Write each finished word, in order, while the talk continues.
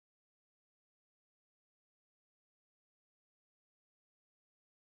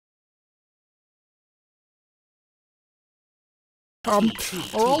are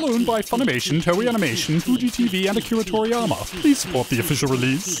all owned by Funimation, Toei Animation, Fuji TV, and Akira Toriyama. Please support the official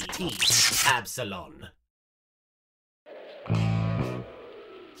release. Absalon.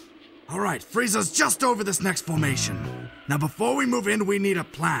 Alright, Frieza's just over this next formation. Now before we move in, we need a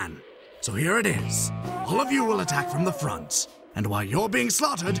plan. So here it is. All of you will attack from the front. And while you're being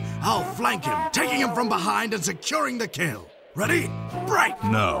slaughtered, I'll flank him, taking him from behind and securing the kill. Ready? Break!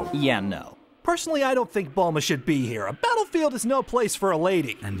 No. Yeah, no. Personally, I don't think Bulma should be here. A battlefield is no place for a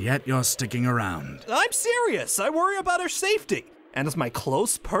lady. And yet you're sticking around. I'm serious. I worry about her safety. And as my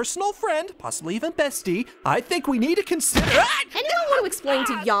close personal friend, possibly even bestie, I think we need to consider— And you don't want to explain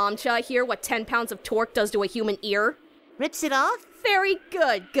to Yamcha here what 10 pounds of torque does to a human ear? Rips it off? Very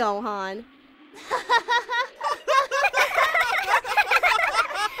good, Gohan.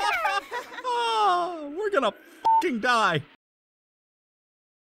 Oh, we're gonna fucking die.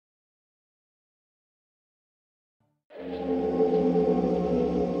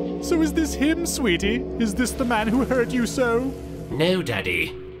 So is this him, sweetie? Is this the man who hurt you so? No,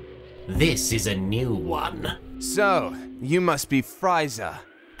 Daddy. This is a new one. So, you must be Frieza.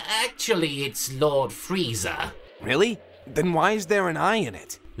 Actually, it's Lord Frieza. Really? Then why is there an eye in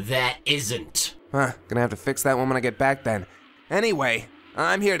it? There isn't. Huh, gonna have to fix that one when I get back then. Anyway,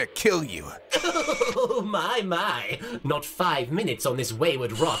 I'm here to kill you. Oh, my. Not 5 minutes on this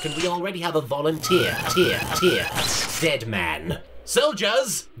wayward rock and we already have a volunteer. Dead man.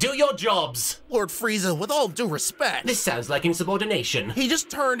 Soldiers, do your jobs! Lord Frieza, with all due respect, This sounds like insubordination. he just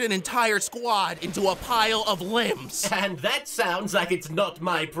turned an entire squad into a pile of limbs. And that sounds like it's not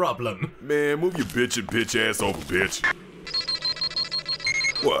my problem. Man, move your bitch ass over, bitch.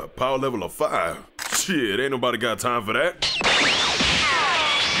 What, power level of 5? Shit, ain't nobody got time for that.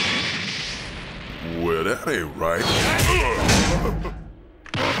 Well, that ain't right.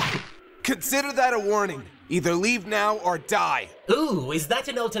 Consider that a warning. Either leave now or die. Ooh, is that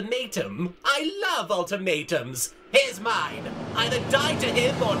an ultimatum? I love ultimatums. Here's mine. Either die to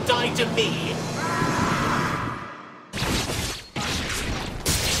him or die to me.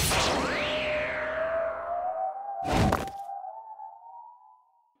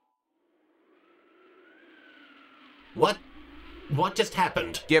 What just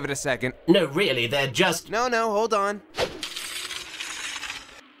happened? Give it a second. No, really, they're just— No, hold on.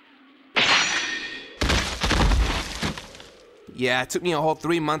 Yeah, it took me a whole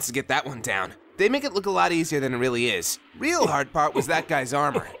 3 months to get that one down. They make it look a lot easier than it really is. Real hard part was that guy's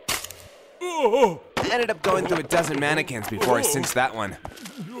armor. I ended up going through a dozen mannequins before I cinched that one.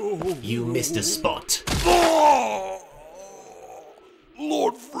 You missed a spot.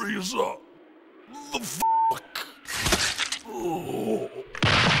 Lord Frieza. The fuck?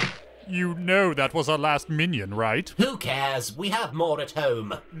 You know that was our last minion, right? Who cares? We have more at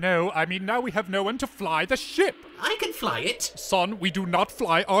home. No, I mean now we have no one to fly the ship. I can fly it. Son, we do not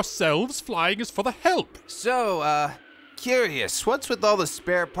fly ourselves. Flying is for the help. So, curious, what's with all the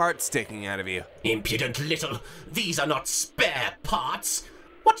spare parts sticking out of you? Impudent little. These are not spare parts.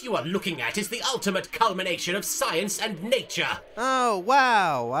 What you are looking at is the ultimate culmination of science and nature. Oh,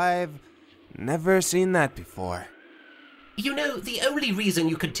 wow, I've never seen that before. You know, the only reason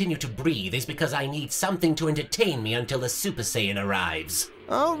you continue to breathe is because I need something to entertain me until the Super Saiyan arrives.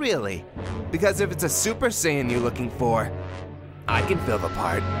 Oh, really? Because if it's a Super Saiyan you're looking for, I can fill the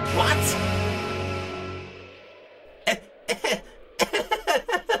part. What?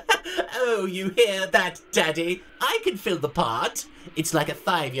 Oh, you hear that, Daddy? I can fill the part. It's like a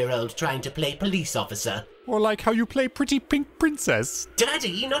 5-year-old trying to play police officer. Or like how you play Pretty Pink Princess.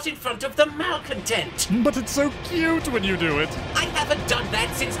 Daddy, not in front of the malcontent. But it's so cute when you do it. I haven't done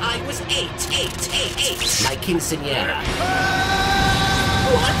that since I was 8. My quinceañera.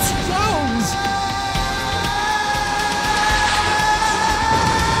 What? Zones!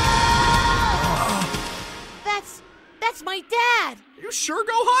 That's my dad! You sure,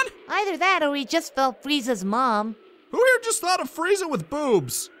 Gohan? Either that or he just felt Frieza's mom. Who here just thought of Frieza with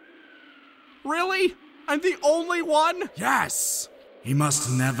boobs? Really? I'm the only one? Yes! He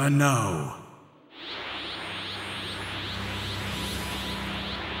must never know.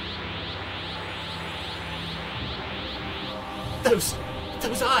 Those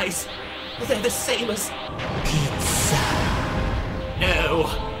eyes, they're the same as pizza. No!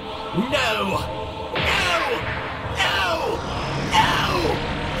 Kill!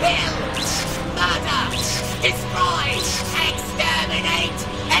 Murder! Destroy! Exterminate!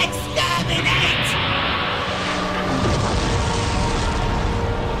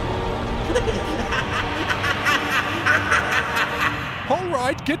 All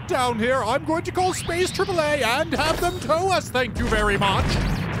right, get down here. I'm going to call Space AAA and have them tow us, thank you very much.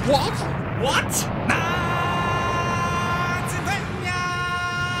 What? What?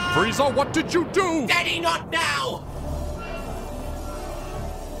 Frieza, what did you do? Daddy, not now!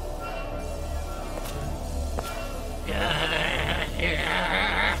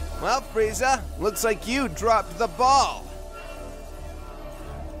 Well, Frieza, looks like you dropped the ball.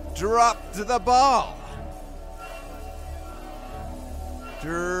 Dropped the ball.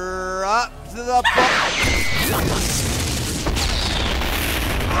 Dropped the ball.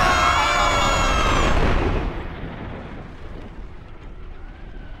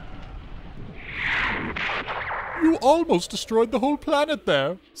 You almost destroyed the whole planet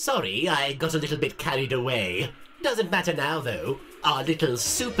there. Sorry, I got a little bit carried away. Doesn't matter now, though. Our little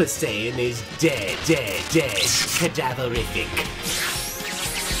Super Saiyan is dead. Cadaverific.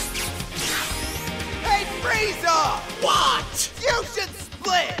 Hey, Frieza! What? You should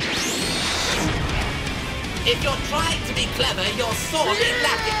split! If you're trying to be clever, you're sorely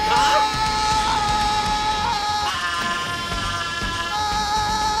lacking, huh?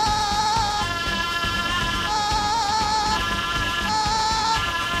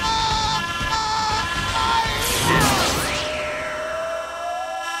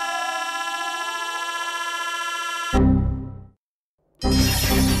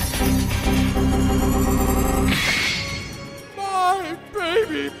 My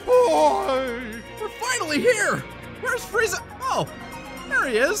baby boy! We're finally here! Where's Frieza? Oh, there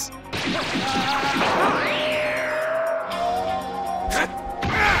he is.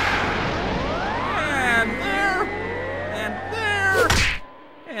 And there. And there.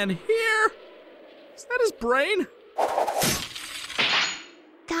 And here. Is that his brain?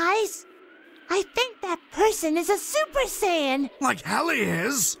 Guys, I think that person is a Super Saiyan. Like hell he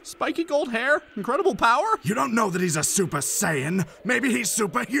is. Spiky gold hair, incredible power. You don't know that he's a Super Saiyan. Maybe he's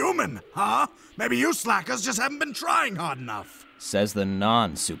superhuman, huh? Maybe you slackers just haven't been trying hard enough. Says the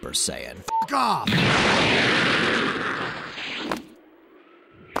non-Super Saiyan. F*** off.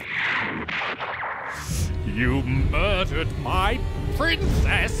 You murdered my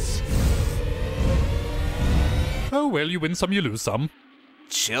princess! Oh well, you win some, you lose some.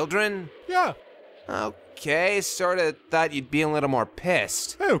 Children? Yeah. Okay, sorta thought you'd be a little more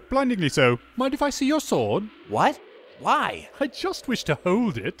pissed. Oh, blindingly so. Mind if I see your sword? What? Why? I just wish to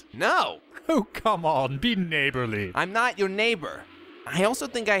hold it. No! Oh, come on, be neighborly. I'm not your neighbor. I also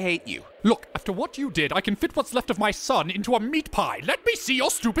think I hate you. Look, after what you did, I can fit what's left of my son into a meat pie. Let me see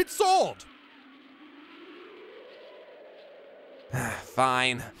your stupid sword!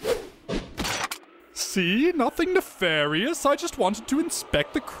 Fine. See? Nothing nefarious. I just wanted to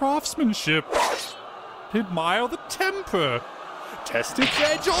inspect the craftsmanship. Admire the temper. Test its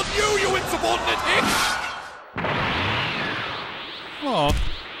edge on you insubordinate hick! Oh,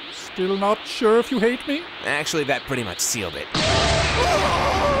 still not sure if you hate me? Actually, that pretty much sealed it.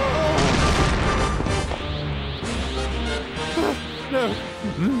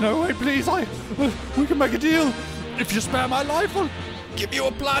 No way, please. We can make a deal. If you spare my life, I'll give you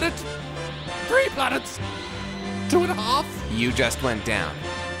a planet. 3 planets. 2.5. You just went down.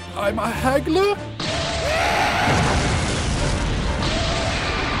 I'm a haggler.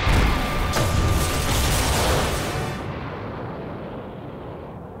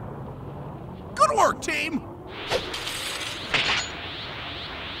 Good work, team!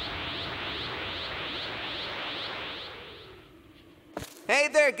 Hey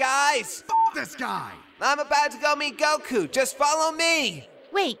there, guys! F*** this guy. I'm about to go meet Goku. Just follow me!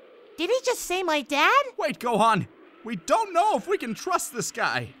 Wait, did he just say my dad? Wait, Gohan. We don't know if we can trust this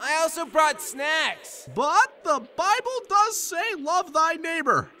guy. I also brought snacks. But the Bible does say love thy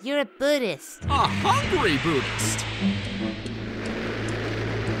neighbor. You're a Buddhist. A hungry Buddhist.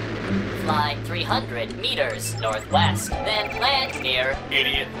 Fly 300 meters northwest, then land near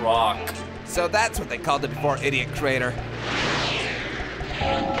Idiot Rock. So that's what they called it before Idiot Crater.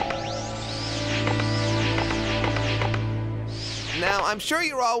 Now, I'm sure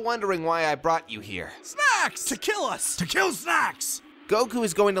you're all wondering why I brought you here. Snacks! To kill us! To kill Snacks! Goku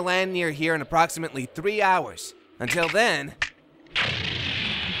is going to land near here in approximately 3 hours. Until then,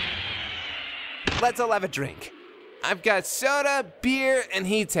 let's all have a drink. I've got soda, beer, and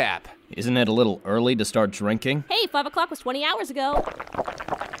heat tap. Isn't it a little early to start drinking? Hey, 5 o'clock was 20 hours ago.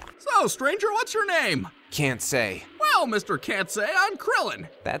 So, stranger, what's your name? Can't say. Well, Mr. Can't Say, I'm Krillin.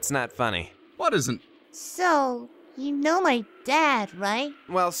 That's not funny. What isn't? So, you know my dad, right?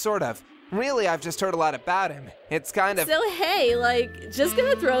 Well, sort of. Really, I've just heard a lot about him. It's kind of... So hey, like, just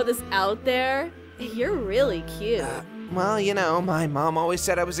gonna throw this out there. You're really cute. Well, you know, my mom always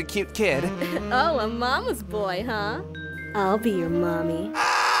said I was a cute kid. Oh, a mama's boy, huh? I'll be your mommy. Can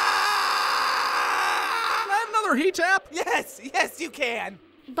I have another heat tap? Yes, you can.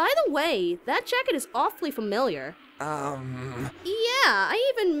 By the way, that jacket is awfully familiar. Yeah,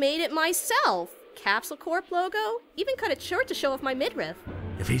 I even made it myself. Capsule Corp logo, even cut it short to show off my midriff.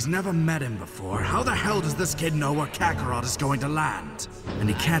 If he's never met him before, how the hell does this kid know where Kakarot is going to land? And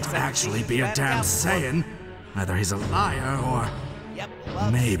he can't actually be a damn Saiyan. Either he's a liar or...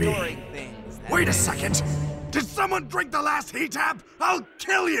 maybe. Wait a second! Did someone drink the last heat tap? I'll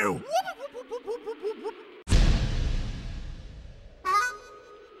kill you!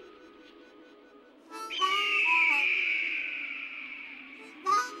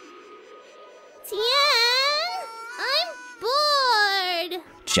 Tien! I'm bored!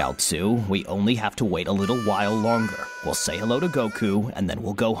 Chiaotzu, we only have to wait a little while longer. We'll say hello to Goku, and then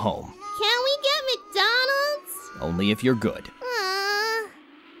we'll go home. Can we get McDonald's? Only if you're good.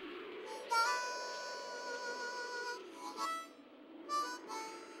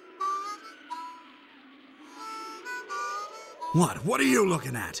 What are you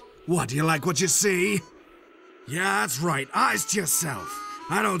looking at? What, do you like what you see? Yeah, that's right, eyes to yourself.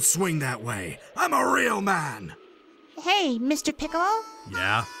 I don't swing that way. I'm a real man. Hey, Mr. Piccolo?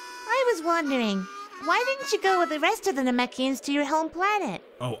 Yeah? I was wondering, why didn't you go with the rest of the Namekians to your home planet?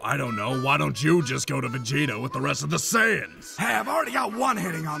 Oh, I don't know. Why don't you just go to Vegeta with the rest of the Saiyans? Hey, I've already got one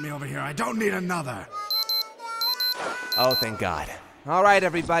hitting on me over here. I don't need another. Oh, thank God. All right,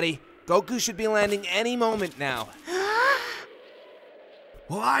 everybody. Goku should be landing any moment now.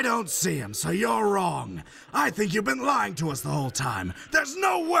 Well, I don't see him, so you're wrong. I think you've been lying to us the whole time. There's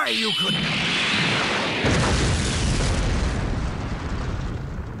no way you could...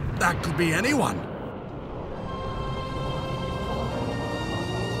 That could be anyone.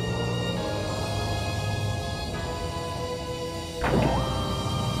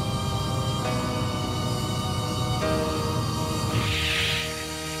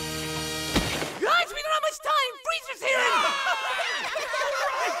 Guys, we don't have much time! Freezer's here!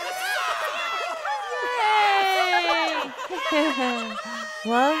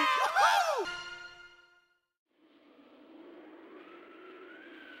 What?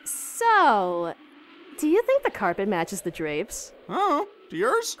 So, do you think the carpet matches the drapes? Oh, do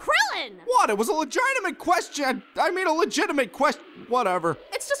yours? Krillin! What? It was a legitimate question. I mean, a legitimate question. Whatever.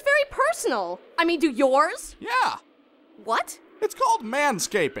 It's just very personal. I mean, do yours? Yeah. What? It's called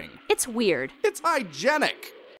manscaping. It's weird. It's hygienic.